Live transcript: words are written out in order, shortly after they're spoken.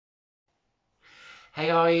Hey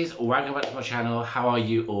guys, welcome back to my channel. How are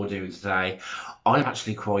you all doing today? I'm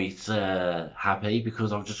actually quite happy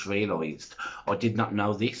because I've just realised I did not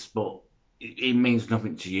know this, but it means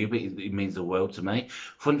nothing to you, but it means the world to me.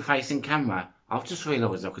 Front facing camera. I've just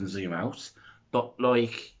realised I can zoom out, but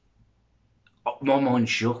like my mind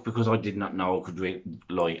shook because I did not know I could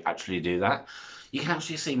actually do that. You can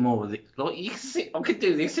actually see more of it. Like you can see, I could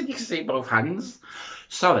do this, and you can see both hands.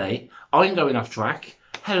 Sorry, I'm going off track.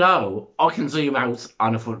 Hello, I can zoom out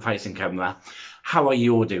on a front-facing camera. How are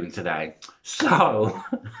you all doing today? So,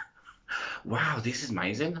 wow, this is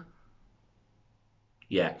amazing.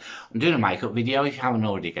 Yeah, I'm doing a makeup video if you haven't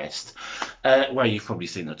already guessed. Well, you've probably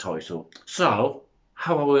seen the title. So,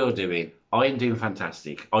 how are we all doing? I am doing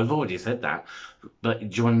fantastic. I've already said that, but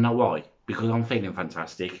do you want to know why? Because I'm feeling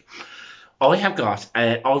fantastic. I've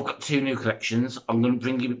got two new collections. I'm going to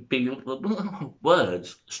bring you big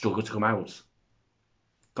words struggle to come out.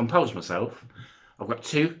 Compose myself. I've got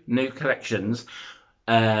two new collections,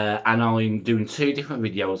 and I'm doing two different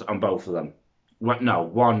videos on both of them. What? No,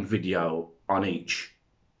 one video on each.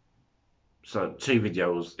 So two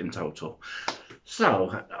videos in total.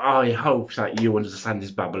 So I hope that you understand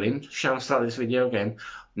this babbling. Shall I start this video again?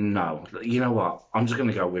 No. You know what? I'm just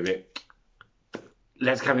going to go with it.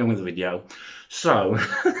 Let's carry on with the video. So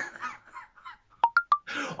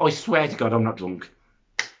I swear to God, I'm not drunk.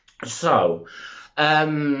 So,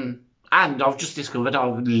 and I've just discovered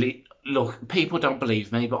look, people don't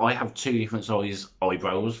believe me, but I have two different size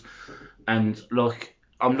eyebrows. And look,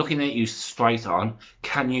 I'm looking at you straight on.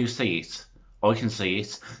 Can you see it? I can see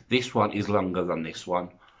it. This one is longer than this one.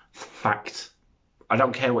 Fact. I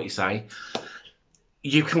don't care what you say.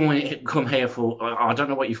 You come here for, I don't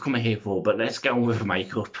know what you've come here for, but let's get on with the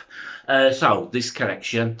makeup. So, this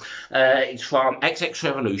collection, it's from XX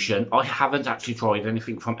Revolution. I haven't actually tried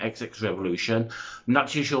anything from XX Revolution. I'm not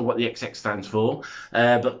too sure what the XX stands for,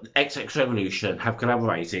 but XX Revolution have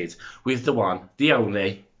collaborated with the one, the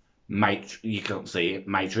only, you can't see it,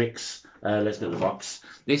 Matrix. Let's look at the box.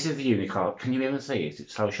 This is the unicorn. Can you even see it?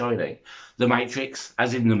 It's so shiny. The Matrix,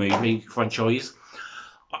 as in the movie franchise.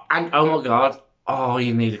 And oh my God, oh,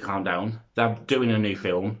 you need to calm down. They're doing a new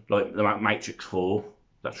film, like the Matrix 4.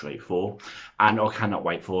 That's right, 4. And I cannot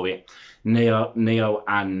wait for it. Neo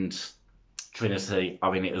and Trinity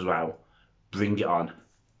are in it as well. Bring it on.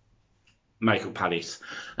 Makeup palette.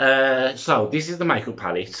 So this is the makeup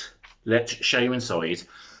palette. Let's show you inside.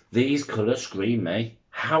 These colours scream me.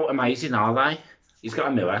 How amazing are they? He's got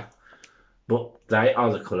a mirror, but they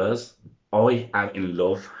are the colours. I am in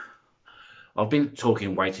love. I've been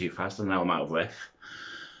talking way too fast and now I'm out of breath.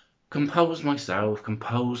 Compose myself,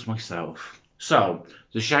 compose myself. So,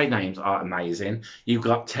 the shade names are amazing. You've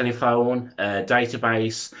got telephone,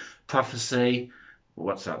 database, prophecy,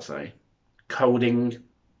 what's that say? Coding,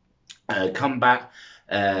 combat,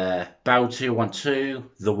 bow 212,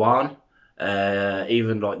 the one,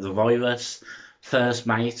 even like the virus, first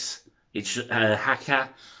mate, it's hacker.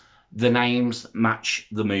 The names match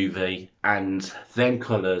the movie, and them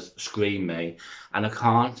colours scream me, and I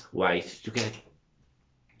can't wait to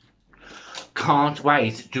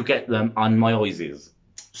get them on my eyes.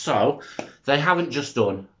 So they haven't just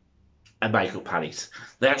done a makeup palette;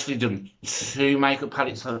 they actually done two makeup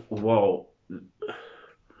palettes. Whoa,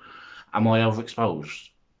 am I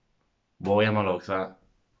overexposed? Why am I like that?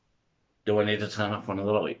 Do I need to turn off one of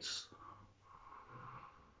the lights?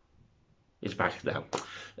 It's back now.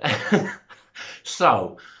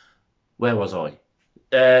 So, where was I?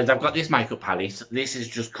 They've got this makeup palette. This is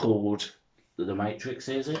just called The Matrix,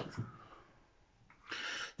 is it?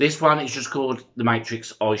 This one is just called The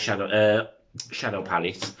Matrix Eyeshadow Shadow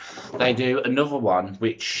Palette. They do another one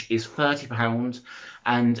which is £30,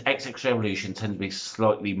 and XX Revolution tend to be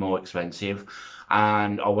slightly more expensive,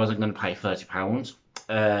 and I wasn't going to pay £30.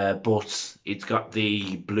 But it's got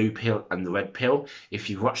the blue pill and the red pill. If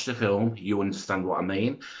you've watched the film, you understand what I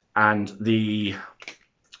mean. And they've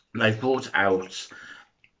brought out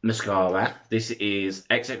mascara. This is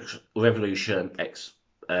XX Revolution X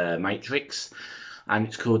Matrix, and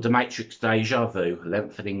it's called the Matrix Deja Vu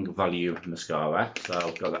Lengthening Volume Mascara. So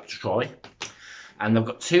I've got that to try. And they've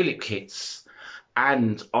got two lip kits,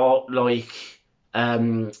 and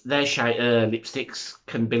their lipsticks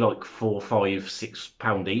can be like £4, £5,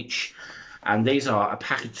 £6 each, and these are a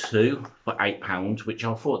pack of two for £8, which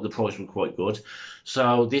I thought the price was quite good.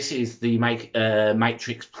 So this is the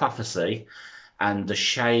Matrix Prophecy, and the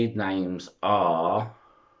shade names are,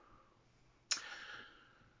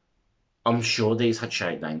 I'm sure these had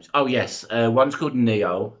shade names. Oh yes, one's called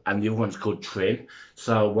Neo and the other one's called Trin.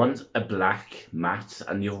 So one's a black matte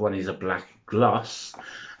and the other one is a black gloss.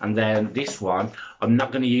 And then this one, I'm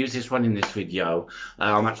not going to use this one in this video.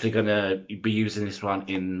 I'm actually going to be using this one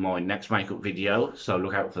in my next makeup video, so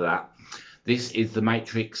look out for that. This is the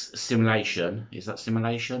Matrix Simulation. Is that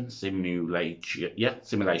Simulation? Simulation. Yeah,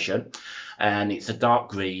 Simulation. And it's a dark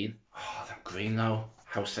green. Oh, that green though.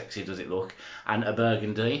 How sexy does it look? And a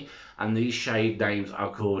burgundy. And these shade names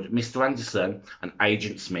are called Mr. Anderson and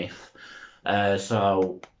Agent Smith.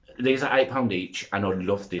 So these are £8 each, and I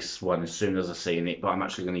love this one as soon as I seen it, but I'm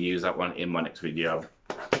actually going to use that one in my next video.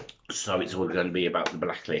 So it's all going to be about the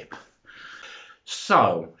black lip.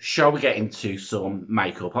 So, shall we get into some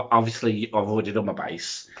makeup? Obviously, I've already done my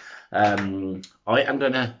base. I am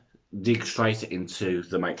going to dig straight into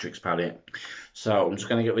the Matrix palette. So, I'm just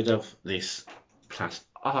going to get rid of this plastic.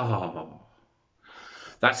 Oh,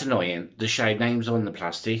 that's annoying. The shade names on the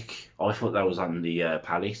plastic. I thought that was on the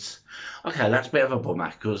palette. Okay, that's a bit of a bummer,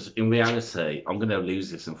 because in reality, I'm going to lose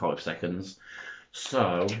this in 5 seconds.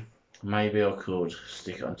 So, maybe I could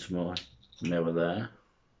stick it onto my mirror there.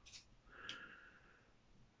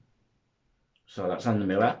 So that's on the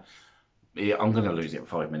mirror. Yeah, I'm going to lose it in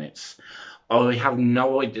 5 minutes. I have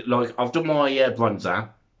no idea. Like, I've done my bronzer.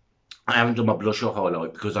 I haven't done my blush or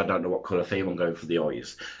highlight because I don't know what colour theme I'm going for the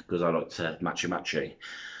eyes, because I like to matchy.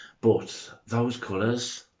 But those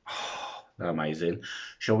colours, oh, they're amazing.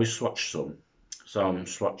 Shall we swatch some? So I'm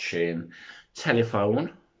swatching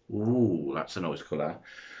Telephone. Ooh, that's a nice colour.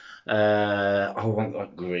 I want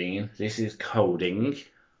that green. This is Coding.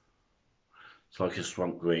 It's like a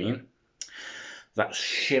swamp green. That's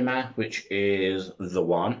Shimmer, which is The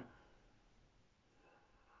One.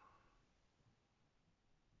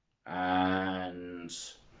 And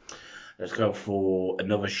let's go for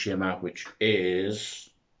another shimmer, which is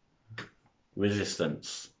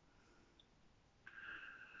Resistance.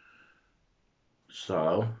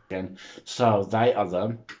 So, again, so they are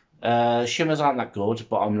them. Shimmers aren't that good,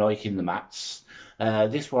 but I'm liking the mattes.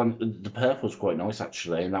 This one, the purple's quite nice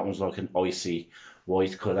actually, and that one's like an icy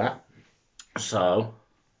white colour. So,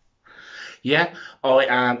 yeah, I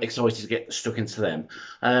am excited to get stuck into them.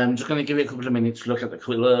 I'm just going to give you a couple of minutes to look at the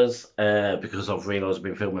colours, because I've realised I've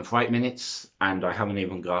been filming for 8 minutes and I haven't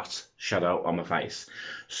even got shadow on my face.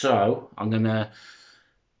 So, I'm going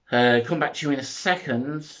to come back to you in a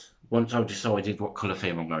second once I've decided what colour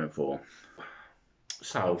theme I'm going for.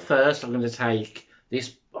 So, first I'm going to take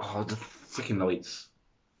this, oh, the freaking lights.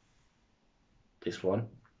 This one.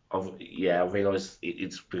 I've realised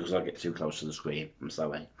it's because I get too close to the screen. I'm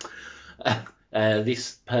sorry.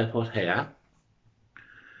 This purple here.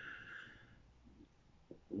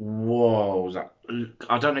 Whoa,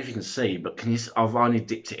 I don't know if you can see, but can you? I've only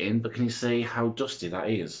dipped it in, but can you see how dusty that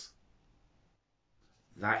is?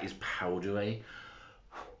 That is powdery.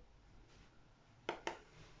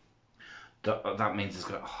 That means it's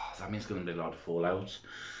going. Oh, that means it's going to be a lot of fallout.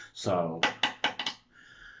 So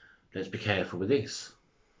let's be careful with this.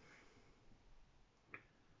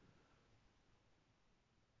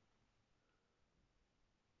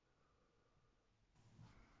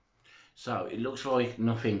 So it looks like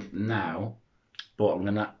nothing now, but I'm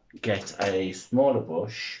gonna get a smaller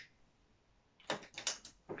brush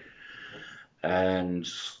and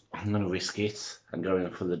I'm gonna risk it and go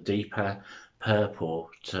in for the deeper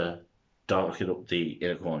purple to darken up the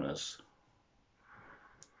inner corners.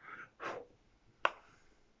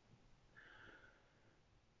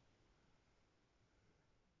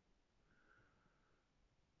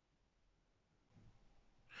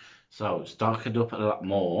 So it's darkened up a lot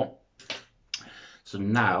more. So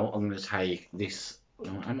now I'm going to take this,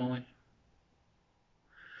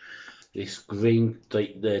 this green,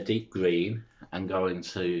 the deep green, and go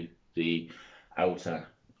into the outer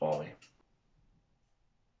eye.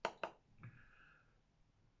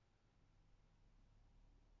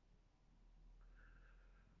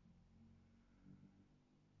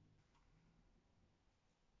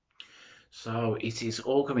 So it is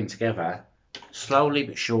all coming together slowly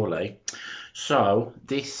but surely. So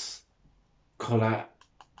this colour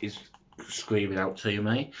is screaming out to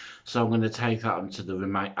me. So I'm going to take that onto the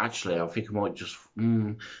remote. Actually, I think I might just,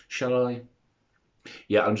 shall I?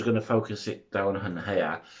 Yeah, I'm just going to focus it down on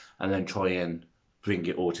here and then try and bring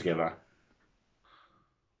it all together.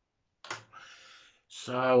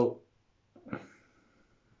 So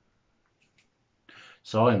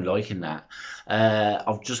I'm liking that.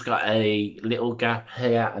 I've just got a little gap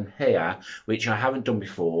here and here, which I haven't done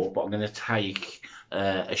before, but I'm going to take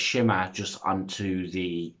a shimmer just onto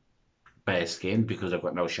the bare skin because I've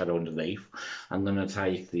got no shadow underneath. I'm going to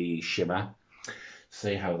take the shimmer,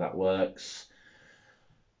 see how that works.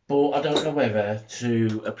 But I don't know whether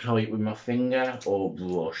to apply it with my finger or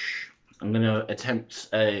brush. I'm going to attempt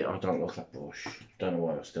a... I don't like that brush. Don't know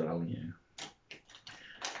why I still own you.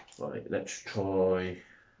 Right, let's try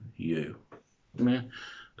you.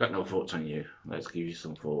 Got no thoughts on you. Let's give you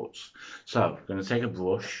some thoughts. So, I'm going to take a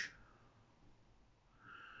brush.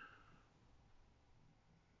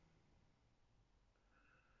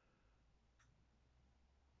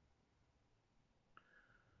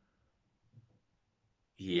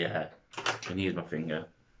 Yeah, I can use my finger.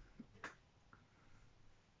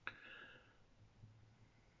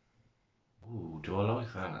 Ooh, do I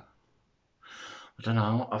like that? I don't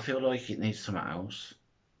know. I feel like it needs something else.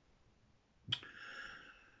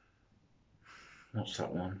 What's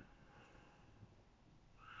that one?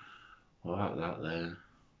 I like that there.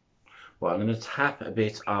 Well, I'm going to tap a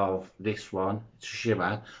bit of this one, it's a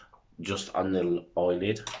shimmer, just on the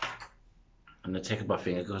eyelid. I'm going to take my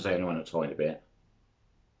finger because I only want a tiny bit.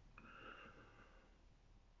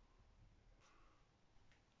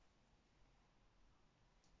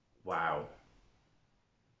 Wow.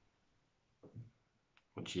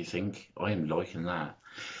 What do you think? I am liking that.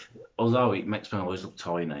 Although it makes my eyes look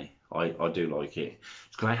tiny, I do like it.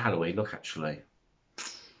 It's great Halloween look, actually.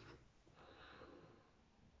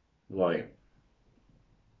 Right.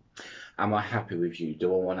 Am I happy with you?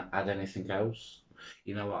 Do I want to add anything else?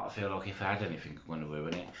 You know what? I feel like if I add anything, I'm going to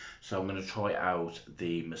ruin it. So I'm going to try out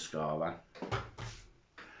the mascara.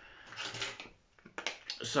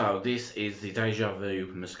 So this is the Deja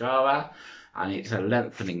Vu mascara, and it's a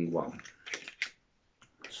lengthening one.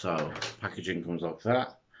 So packaging comes like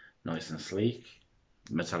that, nice and sleek,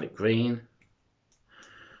 metallic green.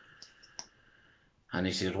 And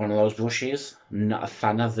this is one of those brushes. I'm not a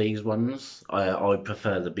fan of these ones. I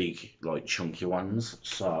prefer the big, like, chunky ones.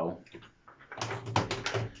 So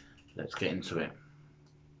let's get into it.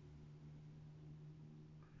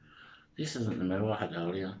 This isn't the mirror I had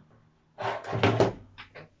earlier.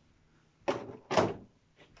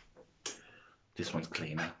 This one's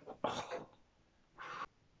cleaner. Oh.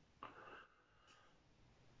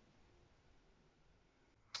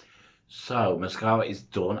 So mascara is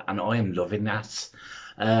done, and I am loving that.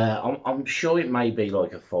 I'm sure it may be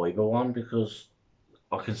like a fibre one because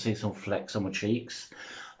I can see some flecks on my cheeks.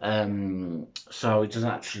 So it doesn't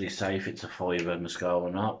actually say if it's a fibre mascara or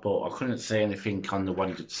not, but I couldn't see anything on the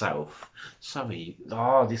one itself. Sorry,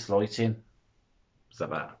 this lighting. Is that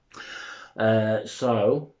bad?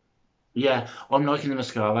 So yeah, I'm liking the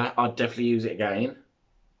mascara. I'd definitely use it again.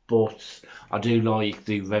 But I do like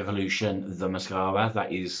the Revolution, the mascara.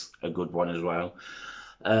 That is a good one as well.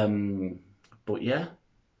 But yeah,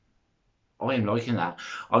 I am liking that.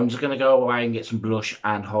 I'm just going to go away and get some blush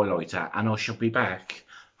and highlighter, and I shall be back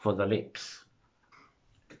for the lips.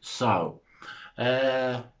 So,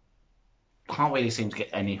 can't really seem to get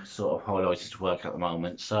any sort of highlighter to work at the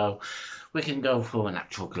moment, so we can go for a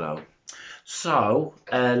natural glow. So,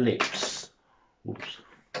 lips. Oops.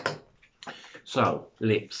 So,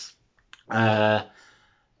 lips.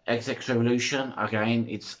 XX Revolution, again,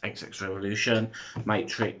 it's XX Revolution.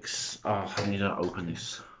 Matrix, oh, I need to open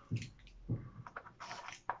this.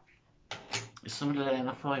 Is somebody letting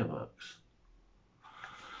off fireworks?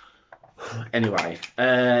 Anyway,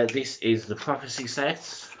 this is the Prophecy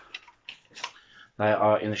set. They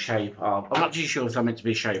are in the shape of, I'm not too sure if they're meant to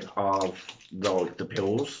be shaped of like the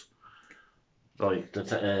pills. Like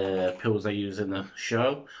the pills they use in the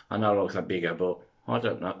show. I know like they're bigger, but I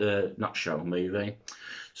don't know, not show, movie.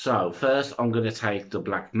 So first I'm going to take the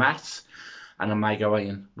black matte, and I may go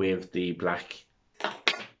in with the black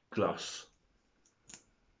gloss.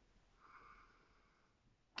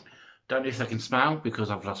 Don't know if I can smell because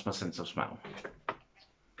I've lost my sense of smell.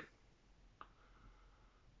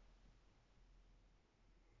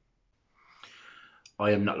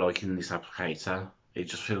 I am not liking this applicator. It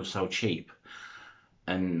just feels so cheap,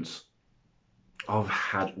 and I've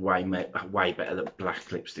had way better black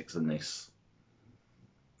lipsticks than this.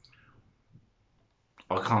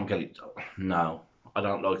 I can't get it. No, I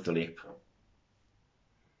don't like the lip.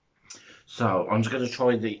 So I'm just going to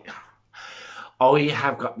try the... I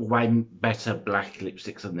have got way better black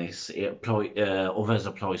lipsticks than this. Others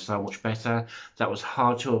apply so much better. That was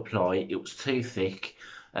hard to apply. It was too thick.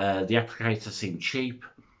 The applicator seemed cheap.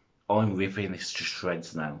 I'm ripping this to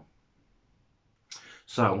shreds now.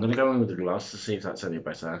 So I'm going to go in with the gloss to see if that's any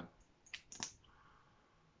better.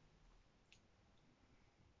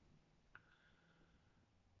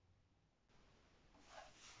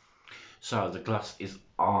 So the gloss is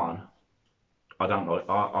on. I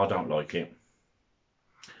don't like it.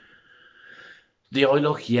 The eye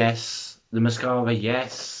look, yes. The mascara,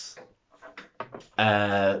 yes.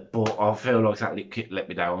 But I feel like that lip kit let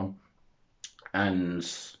me down, and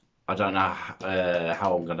I don't know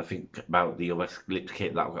how I'm going to think about the other lip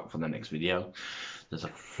kit that I've got for the next video. There's a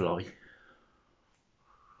fly.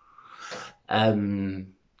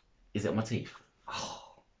 Is it on my teeth? Oh.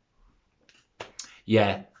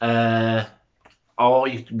 Yeah.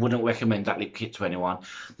 I wouldn't recommend that lip kit to anyone.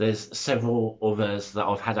 There's several others that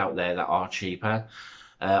I've had out there that are cheaper.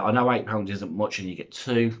 I know £8 isn't much and you get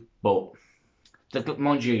two, but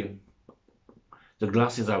mind you, the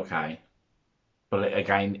glass is okay. But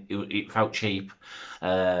again, it felt cheap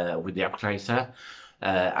with the applicator,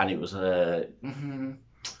 and it was the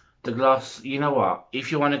glass. You know what?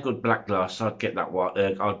 If you want a good black glass, I'd get that one.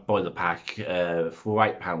 I'd buy the pack for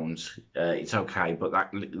 £8. It's okay,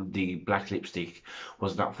 but the black lipstick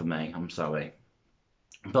was not for me. I'm sorry.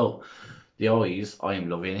 But the eyes, I am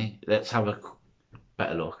loving it. Let's have a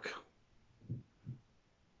better look.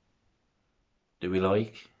 Do we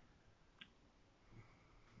like?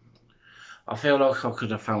 I feel like I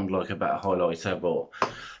could have found like a better highlighter, but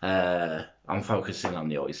I'm focusing on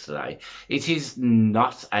the eyes today. It is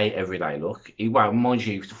not a everyday look. Well, mind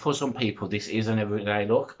you, for some people this is an everyday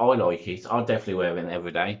look. I like it. I'll definitely wear it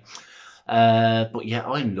every day. But yeah,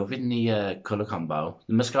 I'm loving the colour combo.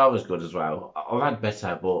 The mascara is good as well. I've had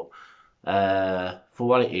better, but for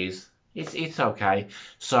what it is, it's okay.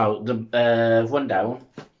 So the rundown,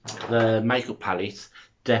 the makeup palette,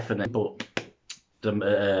 definitely, but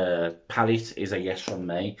the palette is a yes from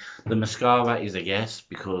me. The mascara is a yes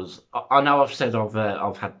because I know I've said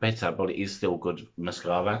I've had better, but it is still good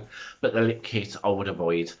mascara. But the lip kit I would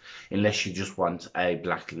avoid unless you just want a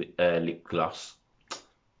black lip gloss.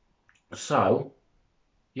 So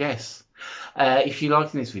yes, if you're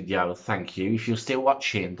liking this video, thank you. If you're still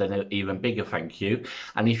watching, then an even bigger thank you.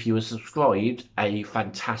 And if you were subscribed, a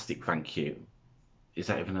fantastic thank you. Is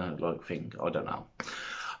that even a like thing? I don't know.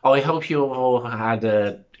 I hope you all had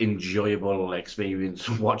an enjoyable experience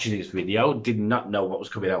watching this video. Did not know what was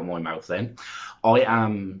coming out of my mouth then. I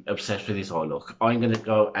am obsessed with this eye look. I'm going to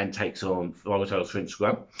go and take some photos for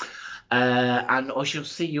Instagram. And I shall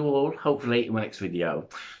see you all, hopefully, in my next video.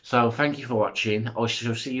 So, thank you for watching. I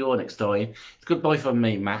shall see you all next time. Goodbye from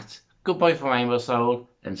me, Matt. Goodbye from Rainbow Soul.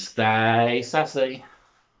 And stay sassy.